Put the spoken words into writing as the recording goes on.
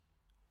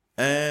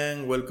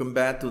everyone, welcome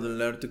back to the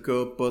Learn to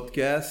Code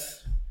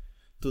podcast.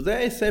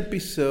 Today's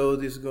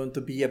episode is going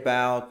to be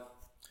about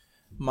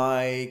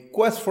my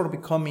quest for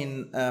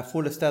becoming a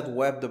full stack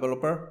web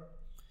developer.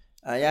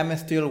 I am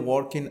still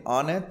working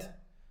on it,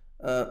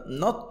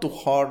 not too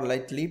hard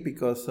lately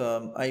because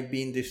I've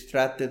been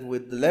distracted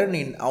with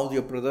learning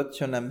audio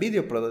production and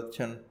video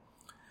production.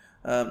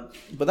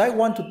 But I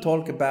want to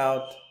talk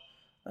about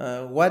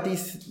what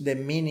is the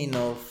meaning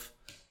of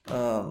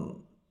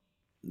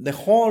the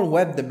whole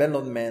web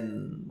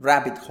development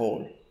rabbit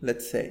hole,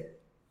 let's say.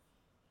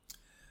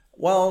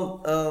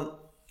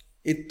 Well,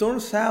 it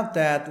turns out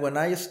that when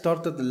I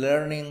started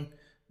learning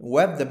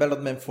web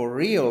development for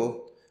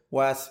real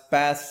was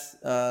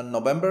past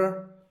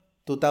November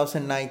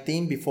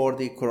 2019, before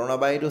the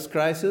coronavirus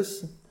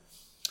crisis.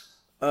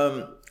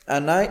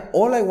 And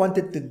all I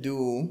wanted to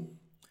do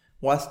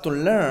was to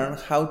learn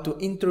how to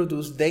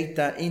introduce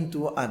data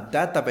into a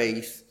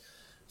database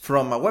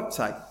from a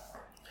website.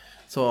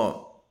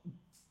 So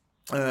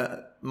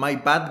my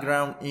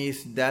background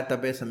is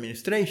database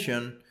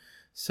administration,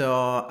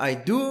 so I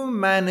do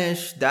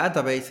manage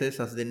databases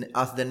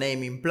as the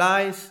name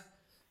implies.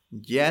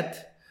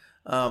 Yet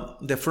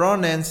the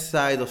front end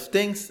side of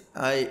things,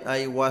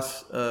 I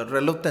was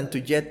reluctant to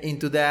get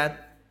into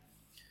that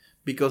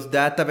because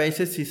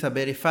databases is a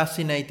very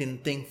fascinating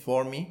thing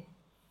for me.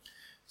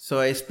 So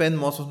I spend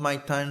most of my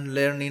time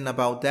learning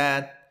about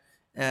that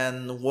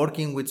and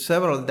working with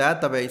several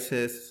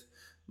databases.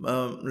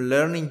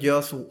 Learning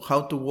just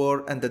how to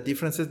work and the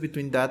differences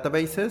between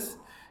databases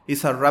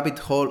is a rabbit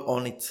hole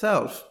on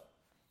itself.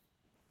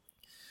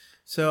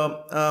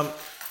 So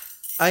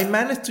I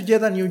managed to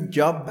get a new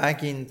job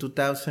back in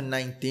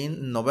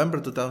 2019, November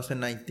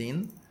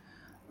 2019.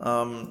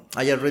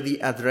 I already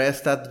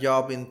addressed that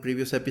job in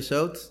previous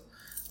episodes.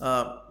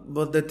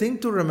 But the thing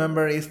to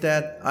remember is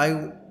that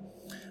I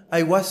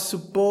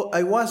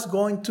was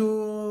going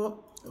to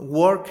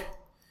work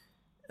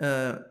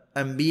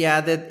and be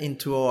added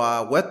into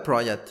a web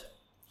project.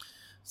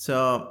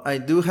 So I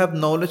do have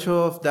knowledge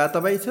of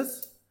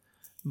databases,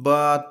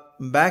 but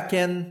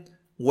backend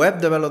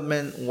web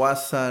development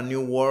was a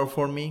new world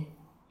for me.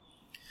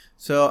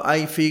 So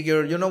I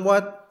figured, you know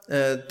what,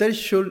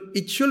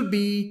 it should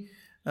be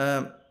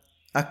a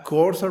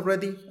course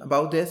already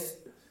about this.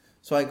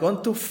 So I'm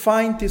going to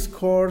find this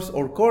course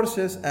or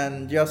courses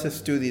and just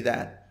study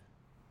that.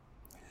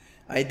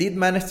 I did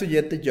manage to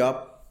get the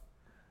job.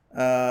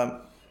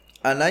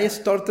 And I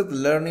started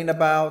learning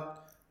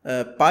about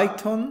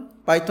Python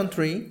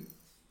 3,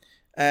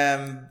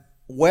 and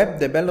web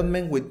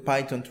development with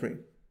Python 3.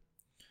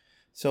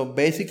 So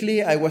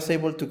basically, I was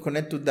able to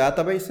connect to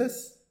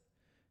databases,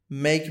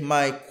 make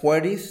my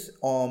queries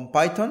on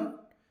Python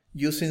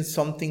using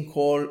something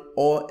called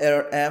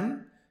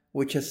ORM,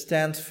 which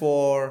stands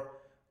for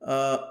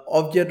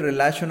Object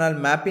Relational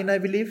Mapping, I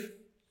believe.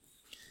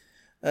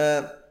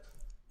 It's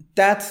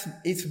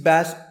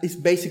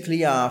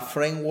basically a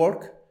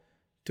framework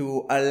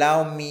to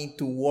allow me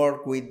to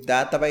work with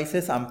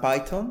databases and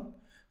Python,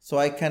 so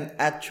I can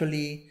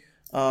actually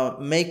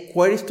make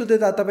queries to the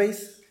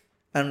database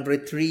and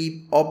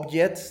retrieve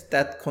objects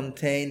that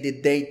contain the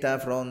data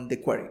from the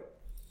query.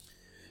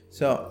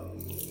 So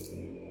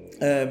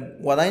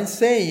what I'm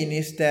saying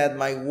is that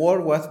my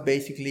work was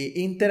basically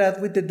interact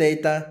with the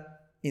data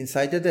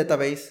inside the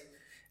database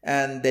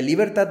and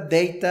deliver that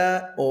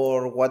data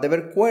or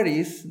whatever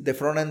queries the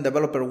front-end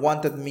developer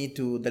wanted me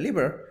to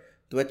deliver,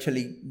 to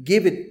actually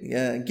give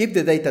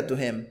the data to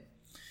him.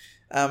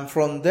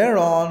 From there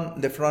on,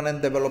 the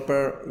front-end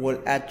developer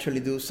will actually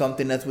do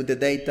something else with the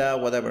data,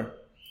 whatever.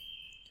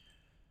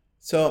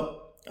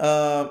 So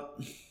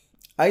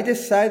I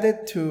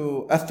decided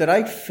to, after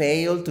I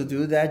failed to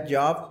do that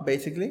job,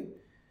 basically,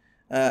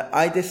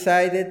 I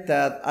decided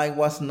that I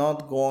was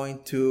not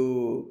going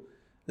to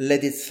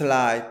let it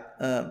slide.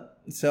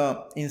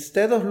 So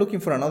instead of looking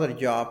for another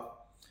job,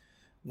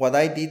 what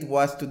I did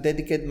was to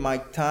dedicate my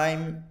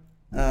time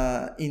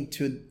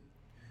into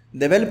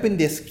developing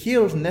the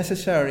skills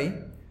necessary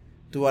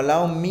to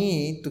allow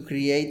me to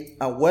create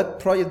a web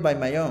project by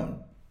my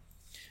own.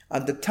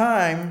 At the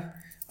time,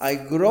 I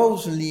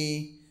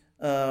grossly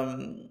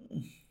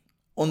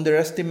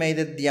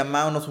underestimated the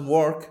amount of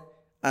work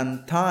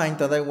and time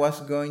that I was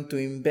going to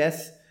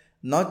invest,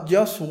 not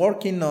just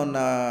working on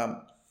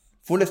a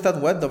full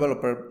stack web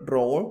developer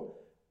role,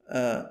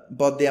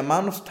 but the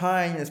amount of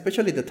time,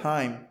 especially the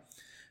time,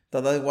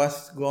 that I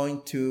was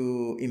going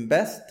to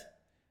invest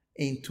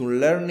into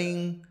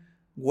learning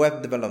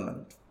web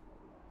development.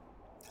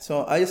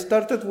 So I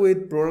started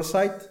with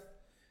Pluralsight.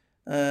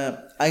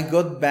 I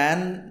got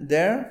banned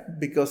there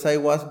because I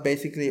was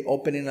basically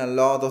opening a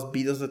lot of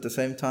videos at the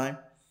same time.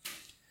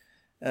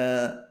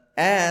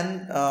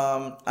 And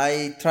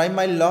I tried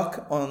my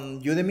luck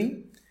on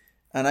Udemy,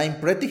 and I'm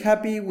pretty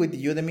happy with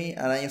Udemy,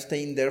 and I'm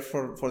staying there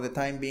for the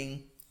time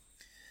being.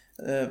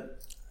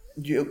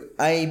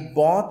 I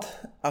bought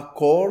a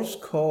course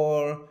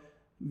called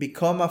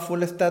Become a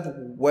Full Stack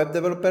Web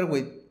Developer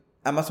with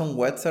Amazon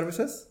Web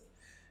Services,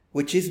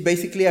 which is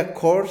basically a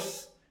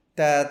course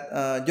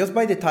that just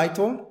by the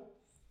title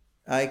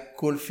I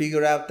could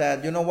figure out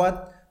that, you know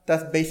what,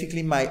 that's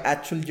basically my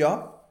actual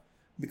job,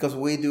 because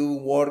we do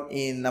work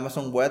in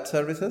Amazon Web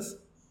Services.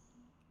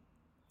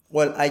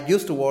 Well, I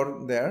used to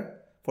work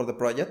there for the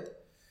project.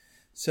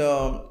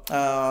 So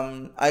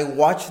I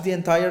watched the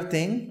entire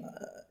thing.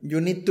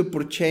 You need to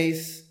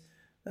purchase,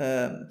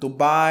 to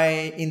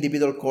buy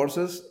individual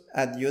courses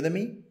at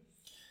Udemy.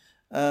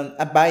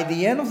 By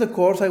the end of the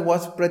course, I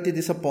was pretty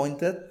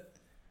disappointed,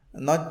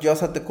 not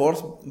just at the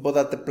course, but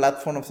at the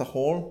platform as a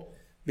whole,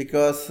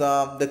 because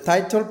the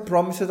title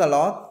promises a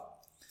lot.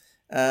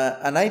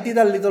 And I did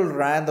a little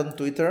rant on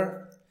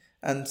Twitter,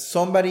 and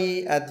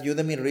somebody at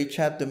Udemy reached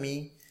out to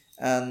me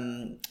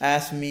and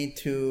asked me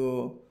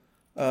to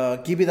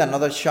give it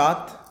another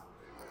shot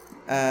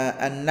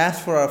and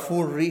ask for a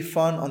full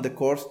refund on the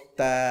course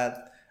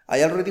that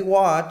I already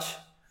watched,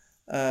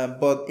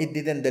 but it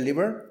didn't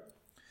deliver.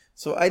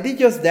 So I did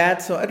just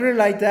that. So I really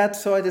liked that.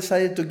 So I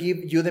decided to give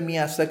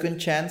Udemy a second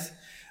chance.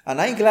 And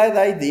I'm glad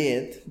I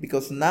did,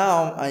 because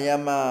now I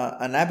am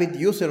an avid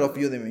user of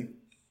Udemy.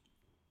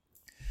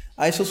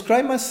 I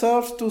subscribed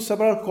myself to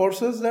several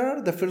courses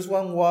there. The first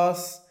one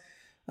was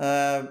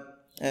Full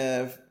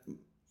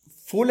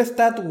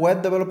Stack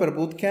Web Developer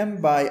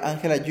Bootcamp by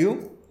Angela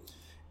Yu.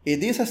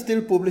 It is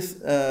still published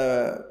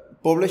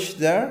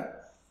there.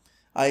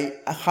 I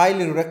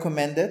highly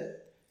recommend it.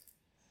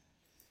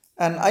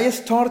 And I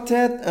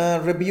started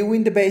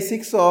reviewing the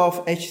basics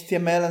of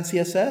HTML and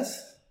CSS.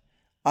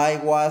 I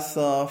was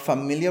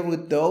familiar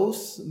with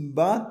those,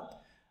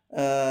 but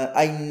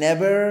I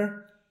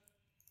never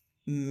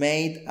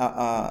made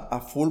a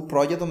full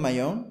project on my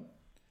own.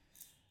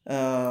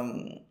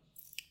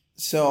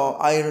 So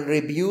I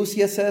review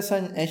CSS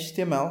and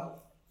HTML,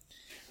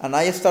 and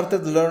I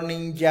started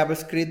learning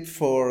JavaScript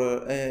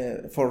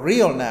for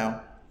real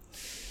now.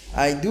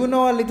 I did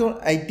know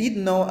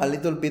a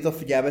little bit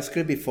of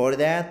JavaScript before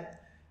that,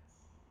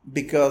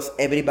 because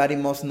everybody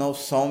must know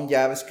some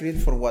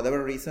JavaScript for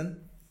whatever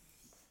reason.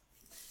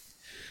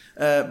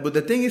 But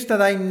the thing is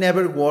that I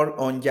never worked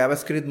on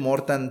JavaScript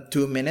more than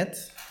 2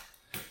 minutes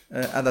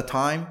at a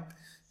time.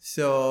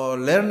 So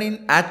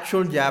learning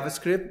actual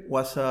JavaScript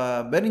was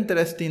a very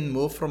interesting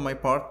move from my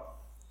part.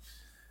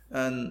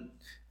 And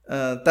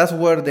that's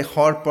where the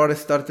hard part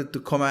started to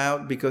come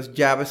out, because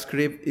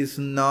JavaScript is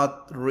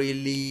not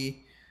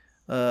really,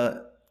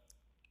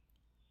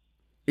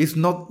 it's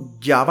not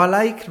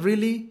Java-like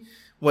really.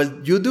 Well,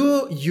 you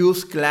do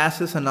use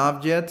classes and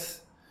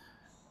objects,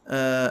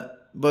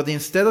 but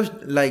instead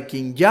of like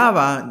in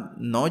Java,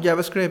 no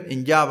JavaScript,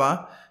 in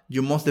Java,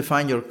 you must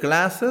define your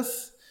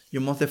classes, you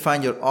must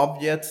define your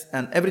objects,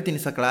 and everything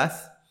is a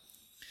class.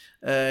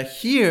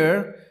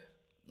 Here,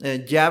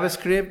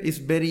 JavaScript is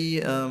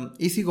very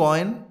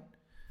easygoing.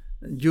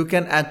 You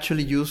can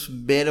actually use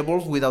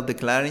variables without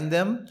declaring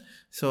them,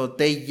 so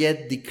they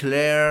get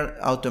declared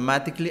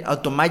automatically.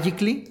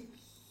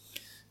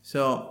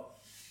 So,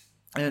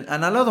 and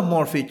a lot of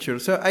more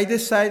features. So I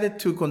decided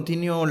to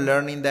continue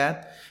learning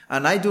that.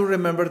 And I do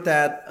remember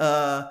that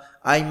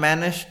I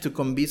managed to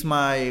convince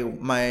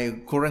my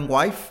current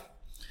wife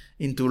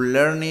into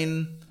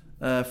learning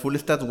full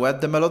stack web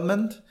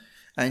development.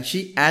 And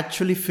she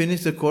actually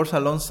finished the course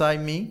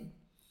alongside me.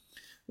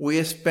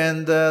 We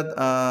spent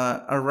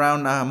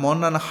around a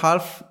month and a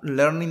half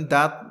learning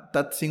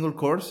that single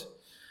course.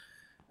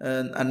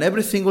 And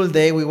every single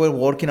day we were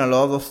working a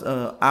lot of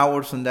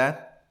hours on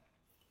that.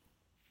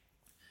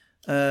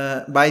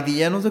 By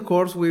the end of the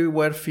course, we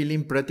were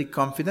feeling pretty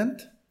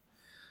confident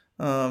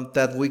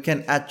that we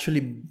can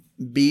actually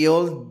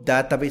build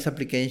database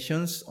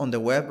applications on the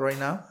web right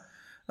now.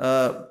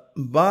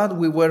 But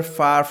we were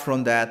far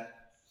from that.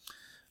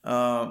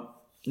 The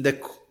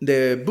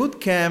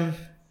bootcamp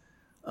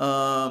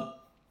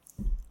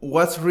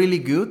was really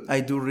good.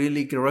 I do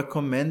really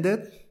recommend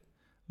it.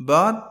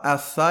 But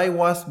as I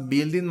was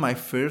building my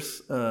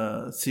first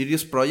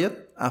serious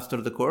project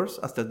after the course,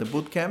 after the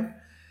bootcamp,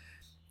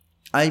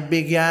 I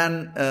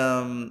began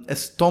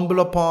stumble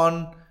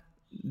upon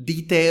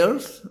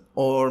details,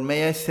 or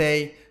may I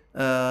say,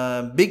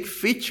 big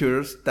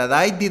features that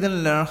I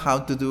didn't learn how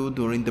to do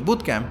during the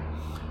bootcamp.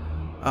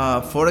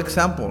 For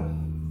example,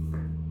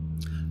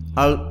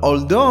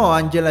 although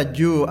Angela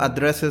Yu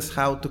addresses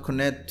how to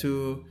connect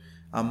to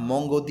a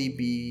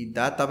MongoDB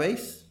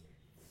database,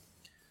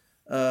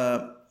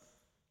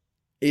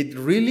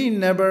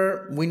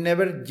 we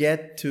never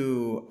get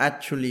to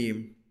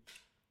actually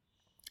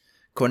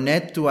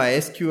connect to a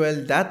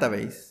SQL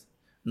database,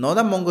 not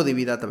a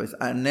MongoDB database,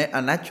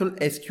 an actual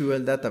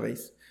SQL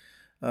database.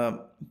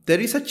 There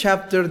is a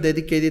chapter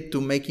dedicated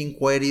to making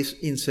queries,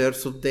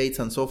 inserts, updates,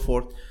 and so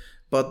forth,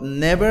 but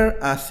never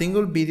a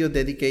single video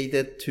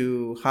dedicated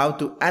to how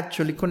to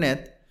actually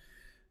connect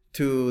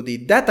to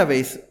the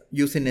database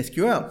using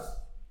SQL.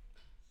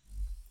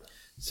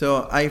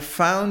 So I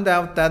found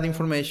out that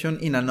information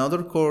in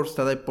another course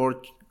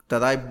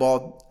that I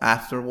bought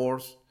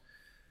afterwards.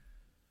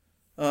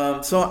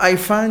 So I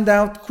found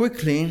out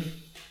quickly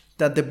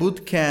that the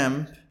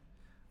bootcamp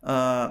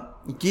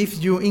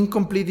gives you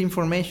incomplete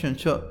information.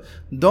 So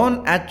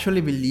don't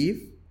actually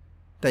believe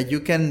that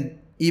you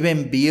can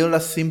even build a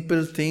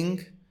simple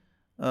thing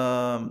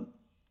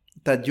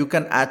that you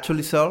can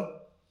actually sell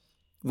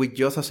with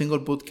just a single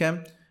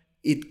bootcamp,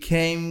 it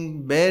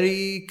came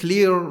very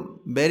clear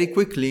very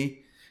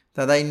quickly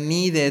that I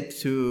needed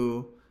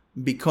to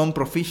become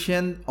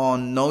proficient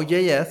on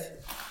Node.js,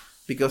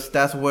 because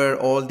that's where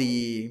all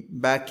the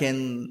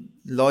backend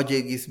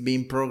logic is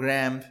being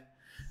programmed,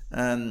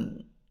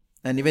 and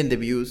even the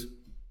views.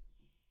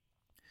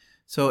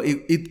 So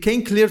it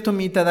came clear to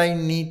me that I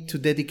need to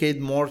dedicate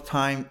more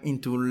time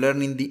into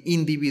learning the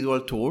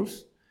individual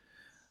tools,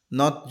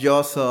 not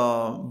just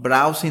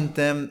browsing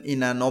them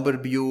in an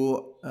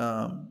overview,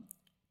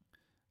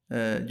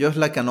 just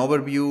like an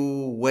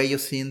overview way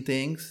of seeing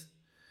things.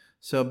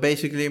 So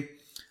basically,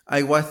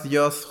 I was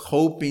just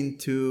hoping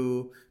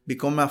to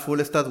become a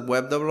full stack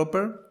web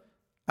developer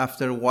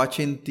after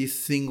watching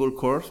this single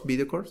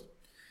video course.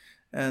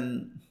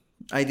 And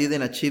I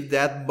didn't achieve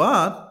that,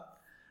 but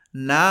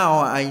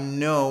now I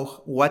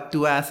know what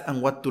to ask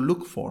and what to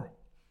look for.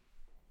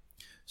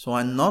 So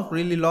I'm not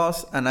really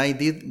lost, and I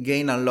did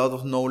gain a lot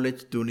of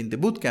knowledge during the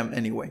bootcamp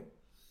anyway.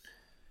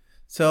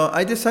 So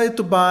I decided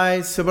to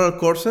buy several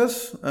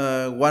courses,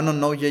 one on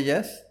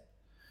Node.js,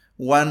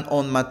 one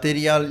on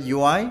Material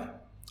UI,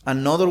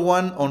 another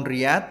one on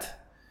React,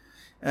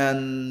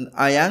 and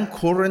I am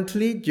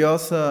currently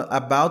just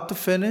about to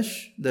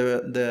finish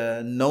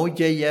the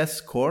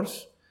Node.js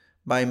course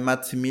by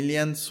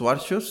Maximilian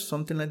Schwarzschild,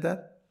 something like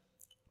that.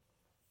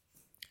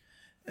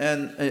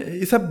 And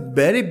it's a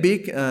very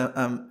big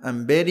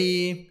and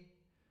very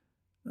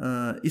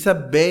it's a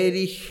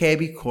very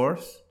heavy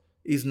course.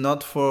 It's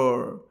not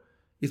for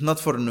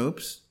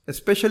noobs,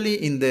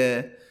 especially in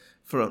the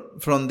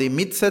from the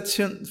mid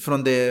section,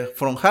 from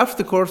half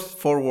the course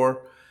forward,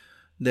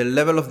 the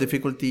level of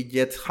difficulty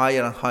gets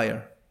higher and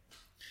higher.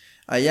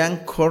 I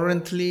am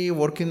currently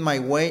working my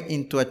way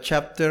into a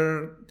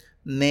chapter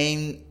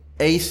named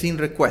async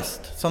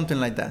request, something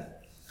like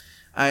that.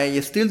 I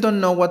still don't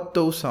know what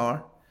those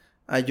are.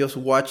 I just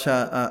watched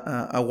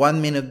a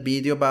 1-minute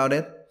video about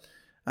it.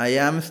 I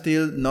am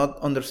still not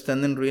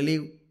understanding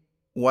really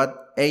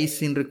what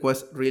async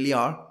requests really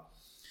are.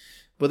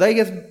 But I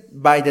guess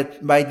by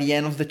the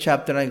end of the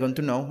chapter, I'm going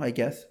to know, I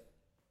guess.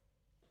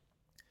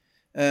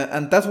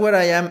 And that's where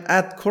I am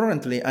at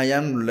currently. I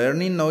am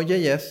learning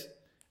Node.js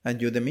at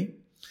Udemy.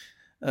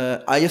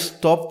 I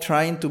stopped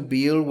trying to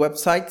build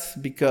websites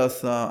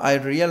because I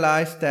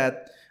realized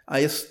that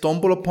I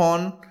stumbled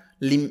upon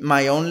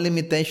my own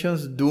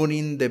limitations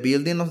during the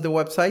building of the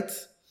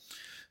websites.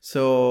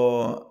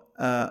 So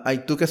I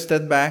took a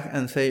step back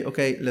and say,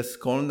 okay, let's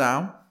calm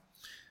down.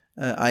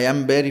 I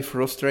am very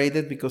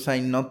frustrated because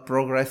I'm not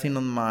progressing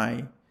on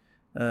my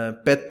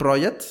pet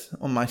projects,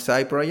 on my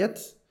side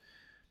projects.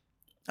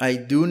 I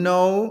do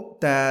know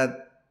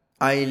that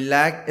I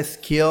lack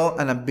skill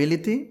and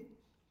ability,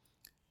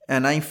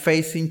 and I'm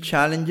facing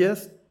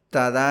challenges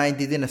that I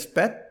didn't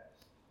expect.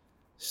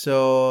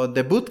 So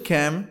the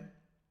bootcamp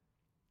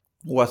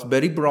was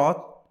very broad.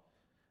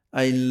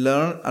 I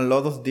learned a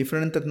lot of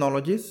different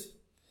technologies,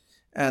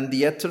 and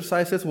the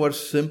exercises were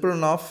simple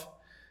enough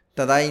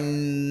that I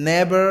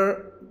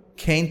never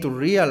came to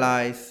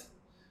realize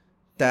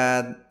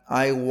that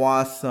I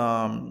was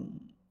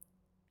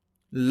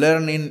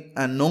learning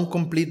a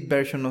non-complete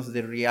version of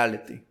the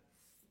reality.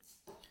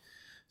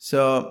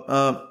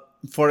 So,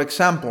 for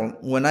example,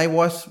 when I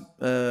was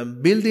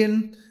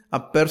building a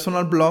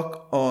personal blog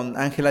on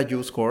Angela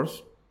Yu's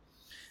course,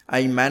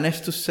 I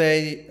managed to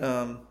say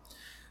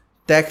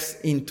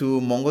text into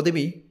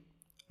MongoDB,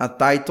 a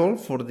title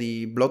for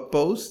the blog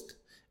post,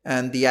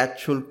 and the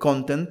actual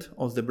content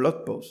of the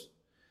blog post.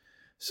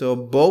 So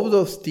both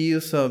of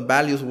these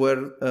values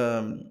were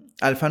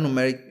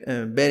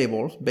alphanumeric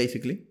variables,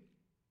 basically.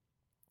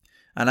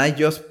 And I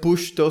just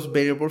pushed those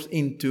variables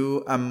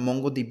into a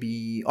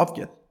MongoDB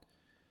object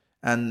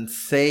and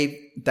save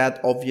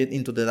that object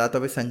into the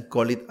database and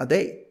call it a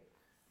day.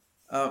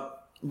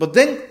 But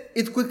then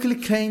it quickly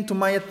came to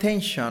my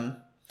attention,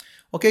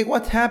 okay,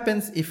 what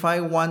happens if I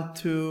want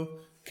to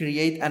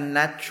create an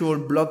actual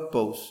blog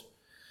post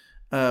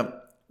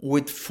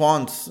with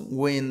fonts,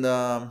 with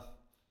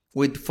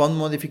font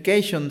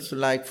modifications,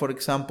 like, for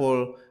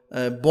example,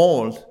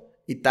 bold,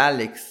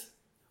 italics,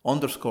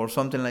 underscore,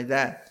 something like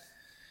that.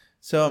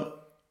 So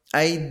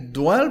I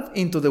delved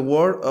into the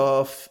world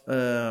of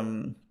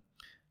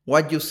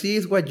what you see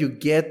is what you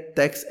get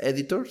text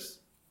editors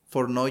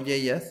for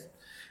Node.js.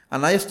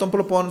 And I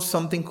stumbled upon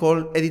something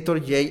called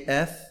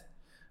Editor.js,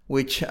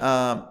 which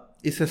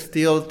is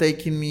still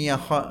taking me a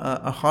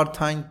hard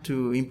time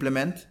to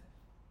implement.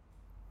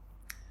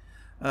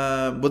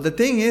 But the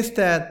thing is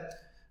that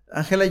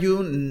Angela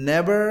Yu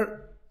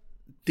never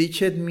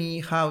taught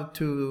me how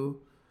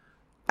to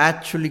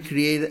actually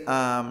create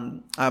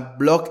a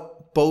blog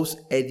post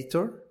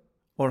editor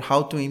or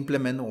how to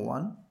implement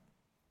one.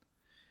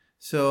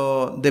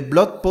 So the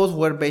blog posts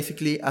were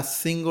basically a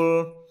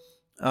single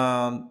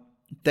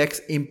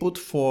text input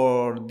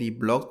for the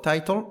blog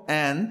title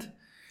and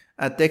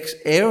a text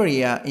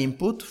area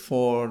input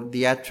for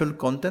the actual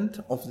content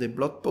of the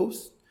blog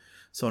post.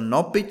 So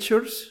no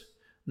pictures,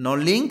 no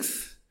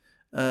links,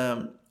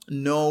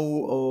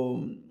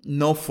 no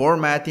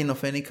formatting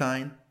of any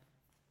kind.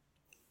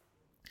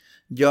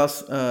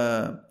 Just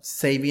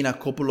saving a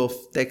couple of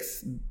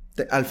text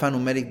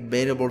alphanumeric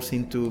variables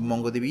into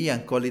MongoDB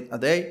and call it a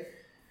day.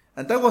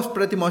 And that was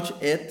pretty much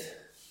it.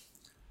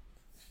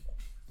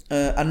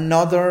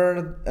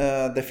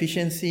 Another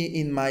deficiency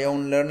in my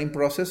own learning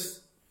process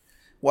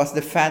was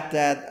the fact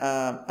that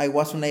I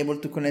wasn't able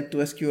to connect to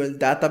SQL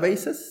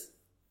databases.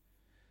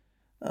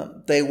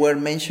 They were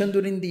mentioned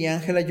during the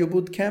Angela U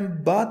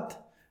bootcamp,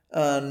 but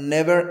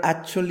never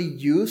actually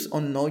used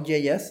on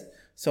Node.js.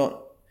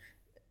 So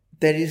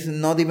there is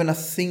not even a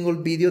single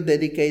video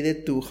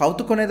dedicated to how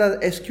to connect a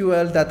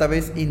SQL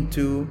database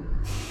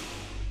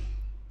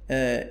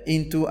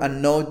into a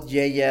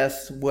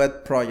Node.js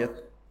web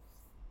project.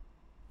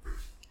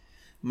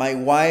 My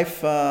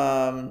wife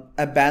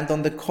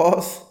abandoned the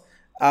course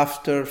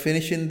after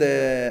finishing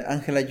the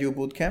Angela U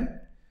bootcamp,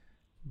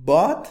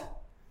 but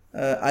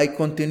I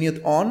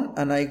continued on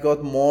and I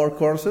got more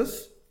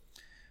courses.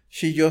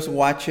 She just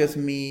watches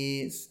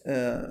me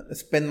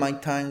spend my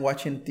time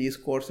watching these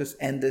courses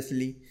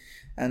endlessly.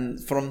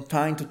 And from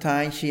time to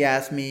time, she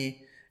asks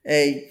me,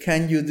 hey,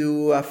 can you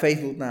do a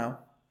Facebook now?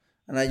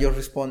 And I just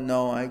respond,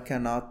 no, I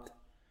cannot.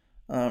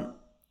 And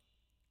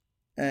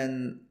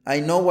I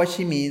know what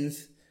she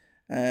means.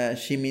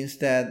 She means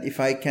that if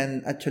I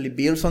can actually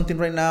build something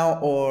right now,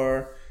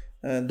 or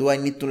do I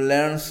need to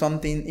learn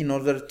something in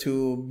order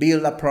to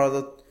build a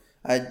product,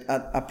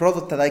 a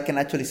product that I can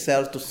actually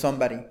sell to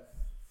somebody.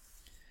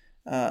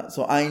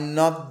 So I'm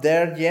not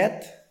there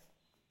yet.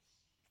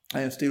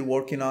 I am still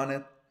working on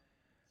it.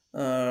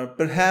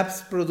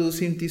 Perhaps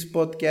producing this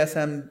podcast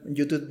and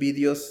YouTube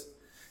videos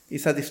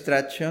is a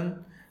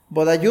distraction,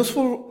 but a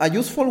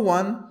useful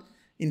one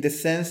in the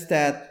sense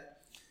that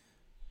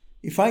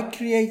if I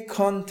create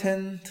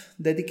content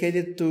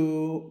dedicated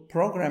to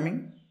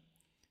programming,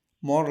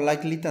 more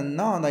likely than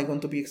not, I'm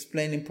going to be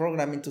explaining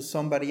programming to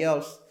somebody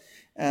else.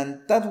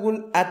 And that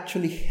will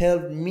actually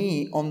help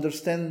me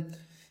understand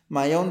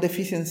my own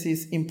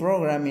deficiencies in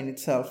programming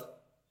itself.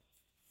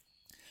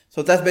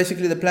 So that's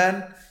basically the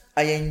plan.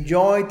 I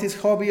enjoy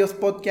this hobby of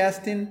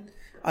podcasting.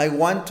 I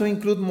want to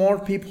include more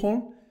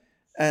people.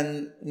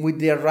 And with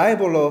the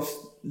arrival of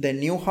the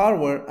new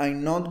hardware,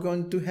 I'm not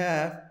going to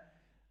have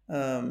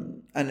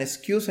an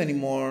excuse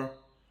anymore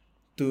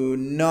to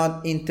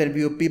not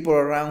interview people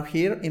around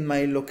here in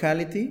my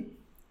locality,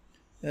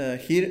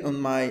 here on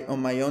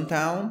my own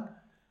town,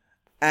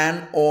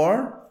 and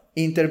or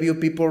interview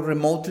people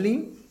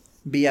remotely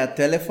via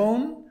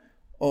telephone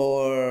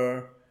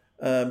or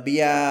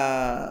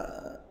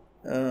via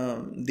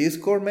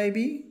Discord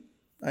maybe.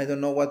 I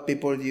don't know what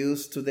people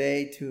use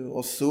today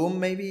or Zoom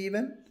maybe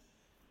even.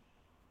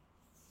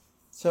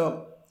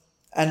 So,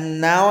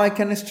 and now I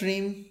can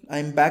stream.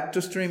 I'm back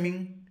to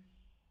streaming.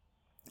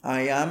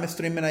 I am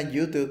streaming at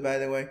YouTube, by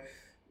the way.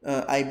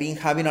 I've been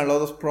having a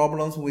lot of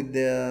problems with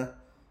the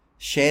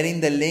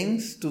sharing the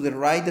links to the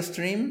right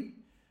stream.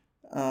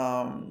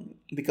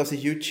 Because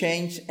if you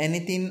change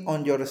anything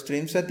on your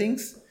stream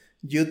settings,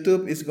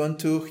 YouTube is going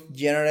to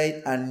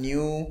generate a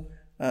new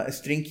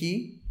string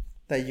key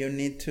that you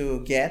need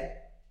to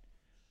get.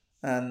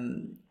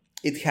 And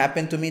it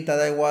happened to me that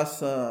I was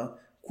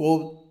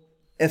quote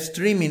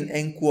streaming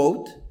end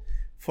quote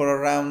for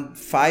around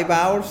 5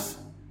 hours,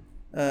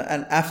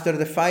 and after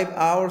the 5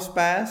 hours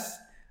passed,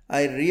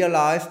 I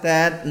realized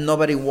that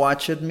nobody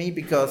watched me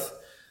because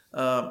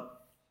the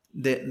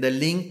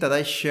link that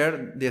I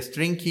shared, the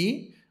string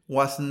key,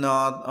 was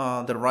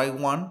not the right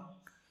one.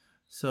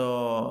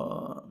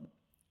 So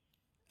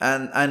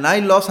and I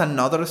lost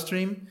another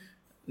stream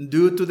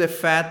due to the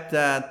fact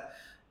that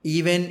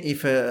even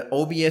if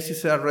OBS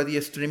is already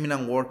streaming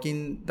and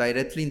working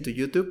directly into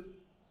YouTube,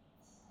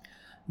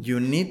 you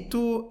need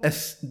to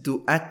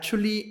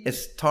actually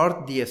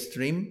start the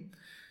stream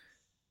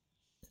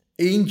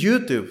in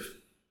YouTube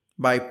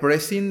by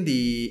pressing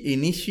the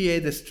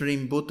initiate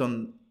stream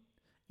button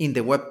in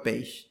the web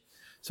page.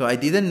 So I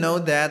didn't know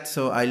that,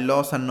 so I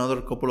lost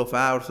another couple of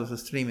hours of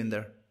streaming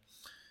there.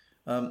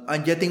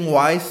 I'm getting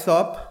wise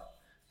up.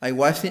 I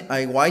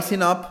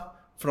wising up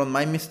from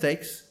my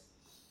mistakes,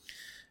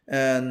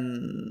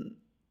 and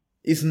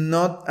it's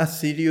not a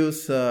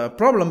serious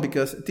problem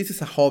because this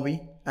is a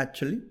hobby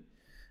actually.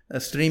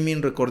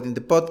 Streaming, recording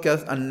the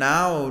podcast, and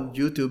now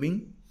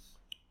YouTubing.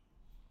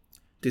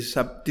 This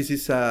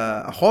is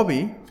a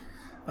hobby,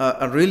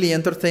 a really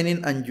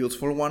entertaining and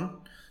useful one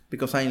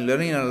because I'm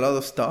learning a lot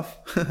of stuff.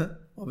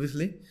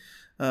 Obviously,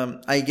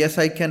 I guess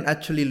I can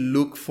actually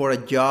look for a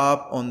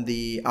job on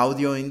the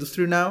audio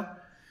industry now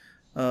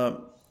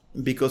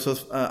because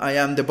of I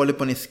am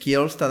developing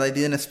skills that I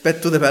didn't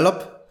expect to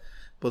develop,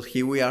 but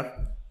here we are.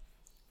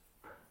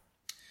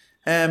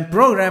 And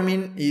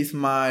programming is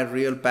my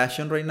real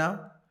passion right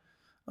now.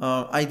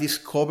 I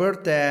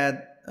discovered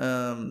that,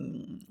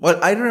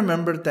 I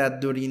remember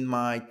that during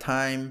my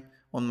time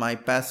on my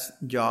past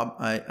job,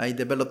 I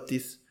developed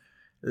this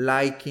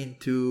liking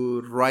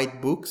to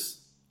write ebooks,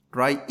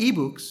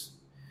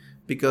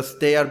 because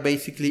they are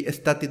basically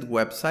static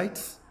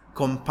websites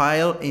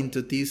compiled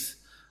into this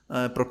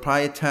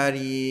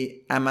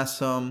proprietary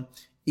Amazon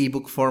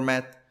ebook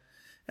format.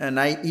 And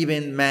I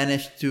even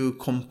managed to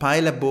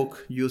compile a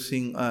book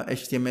using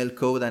HTML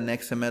code and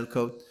XML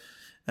code.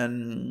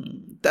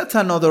 And that's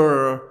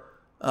another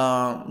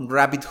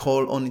rabbit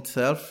hole on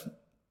itself,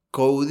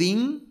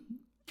 coding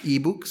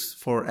ebooks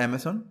for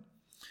Amazon.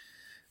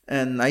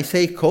 And I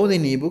say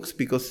coding ebooks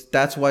because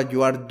that's what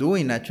you are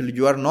doing actually.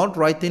 You are not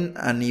writing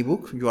an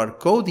ebook, you are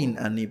coding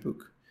an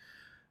ebook.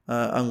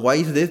 And why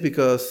is this?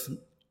 Because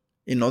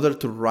in order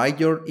to write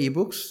your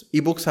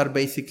ebooks are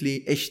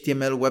basically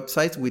HTML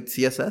websites with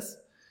CSS.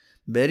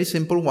 Very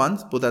simple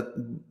ones, but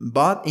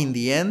in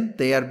the end,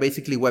 they are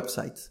basically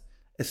websites,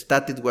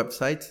 static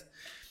websites.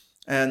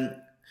 And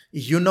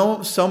if you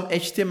know some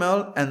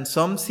HTML and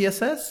some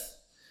CSS,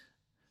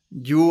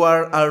 you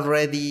are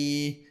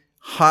already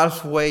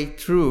halfway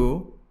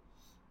through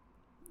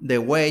the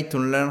way to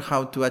learn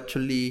how to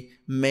actually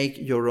make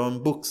your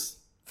own books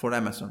for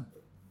Amazon.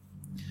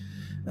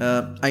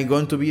 I'm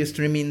going to be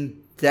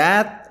streaming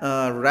that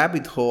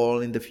rabbit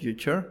hole in the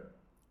future.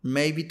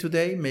 Maybe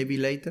today, maybe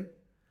later.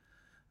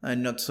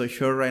 I'm not so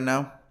sure right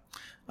now.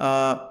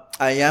 I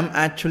am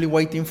actually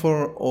waiting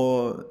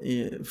for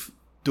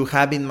to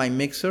have in my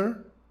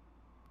mixer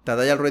that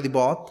I already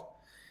bought.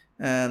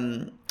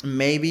 And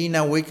maybe in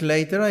a week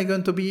later, I'm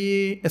going to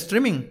be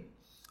streaming.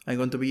 I'm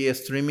going to be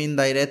streaming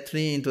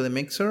directly into the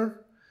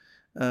mixer.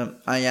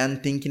 I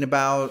am thinking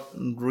about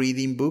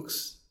reading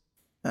books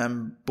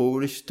and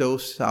publish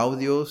those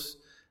audios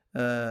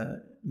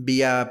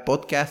via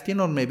podcasting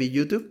or maybe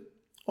YouTube,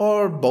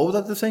 or both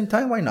at the same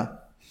time. Why not?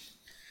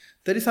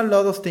 There is a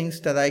lot of things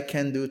that I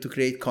can do to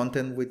create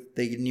content with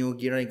the new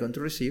gear I'm going to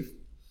receive.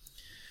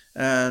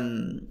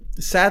 And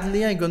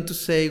sadly, I'm going to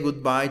say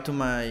goodbye to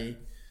my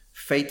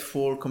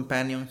faithful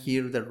companion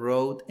here, the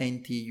Rode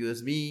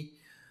NT-USB.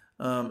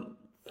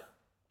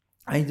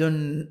 I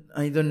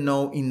don't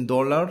know in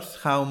dollars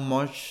how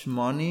much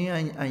money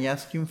I'm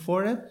asking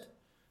for it.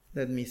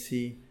 Let me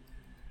see.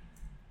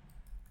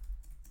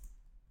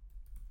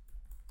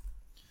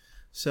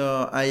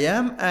 So I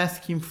am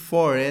asking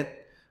for it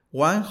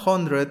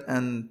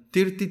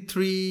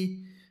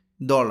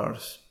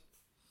 $133.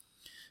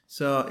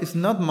 So it's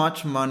not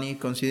much money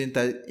considering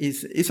that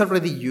it's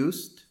already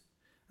used,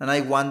 and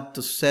I want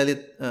to sell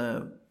it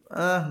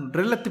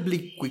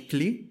relatively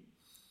quickly.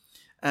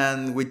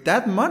 And with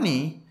that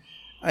money,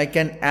 I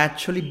can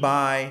actually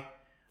buy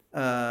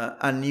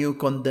a new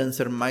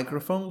condenser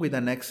microphone with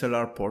an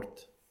XLR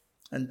port.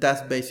 And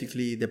that's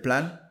basically the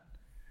plan.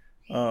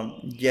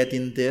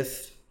 Getting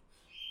this.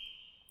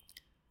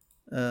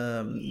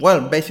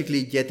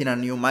 Basically getting a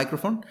new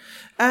microphone.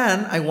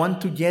 And I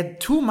want to get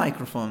two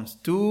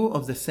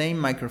of the same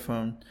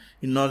microphone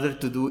in order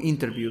to do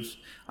interviews.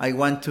 I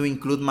want to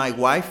include my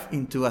wife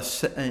into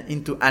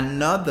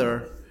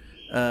another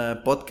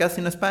podcast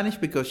in Spanish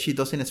because she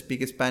doesn't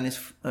speak Spanish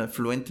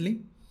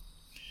fluently.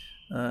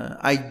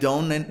 I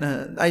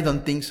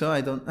don't think so.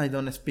 I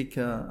don't speak.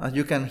 As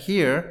you can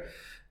hear,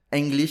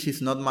 English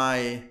is not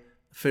my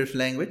first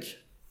language.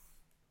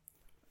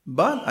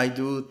 But I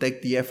do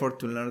take the effort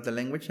to learn the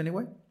language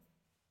anyway.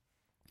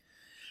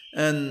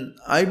 And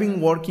I've been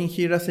working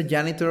here as a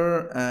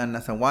janitor and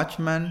as a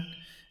watchman.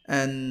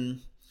 And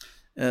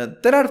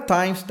there are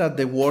times that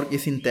the work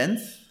is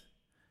intense.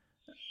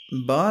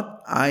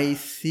 But I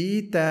see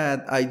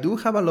that I do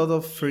have a lot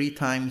of free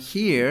time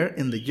here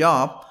in the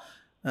job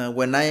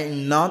when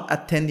I'm not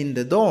attending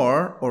the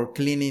door or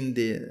cleaning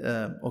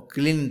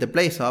the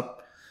place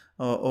up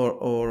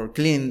or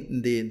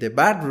cleaning the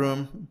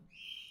bathroom.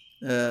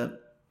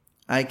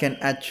 I can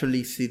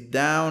actually sit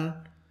down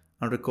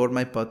and record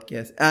my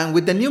podcast. And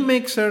with the new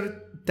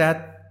mixer,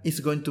 that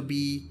is going to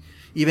be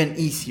even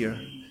easier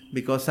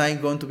because I'm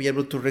going to be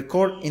able to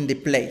record in the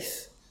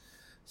place.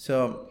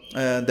 So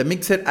the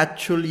mixer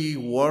actually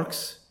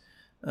works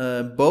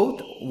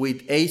both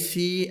with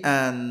AC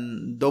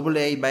and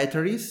AA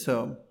batteries.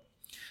 So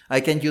I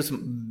can use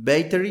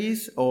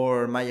batteries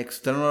or my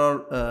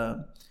external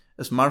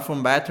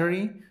smartphone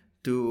battery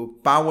to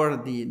power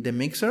the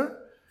mixer.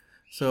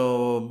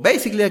 So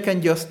basically I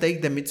can just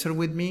take the mixer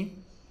with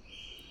me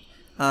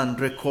and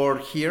record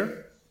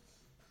here.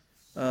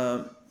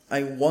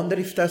 I wonder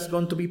if that's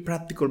going to be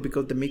practical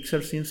because the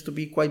mixer seems to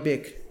be quite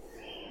big.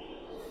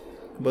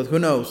 But who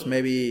knows,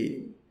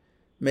 maybe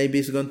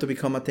it's going to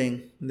become a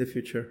thing in the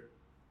future.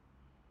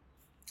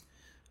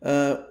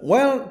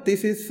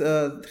 This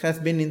has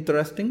been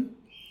interesting.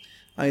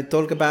 I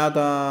talk about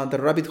the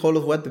rabbit hole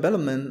of web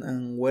development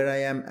and where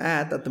I am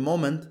at the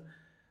moment.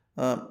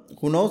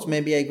 Who knows,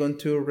 maybe I'm going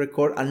to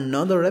record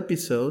another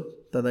episode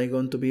that I'm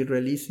going to be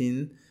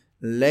releasing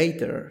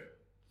later.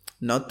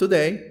 Not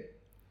today,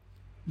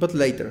 but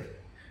later.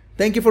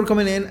 Thank you for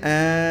coming in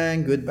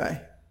and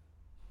goodbye.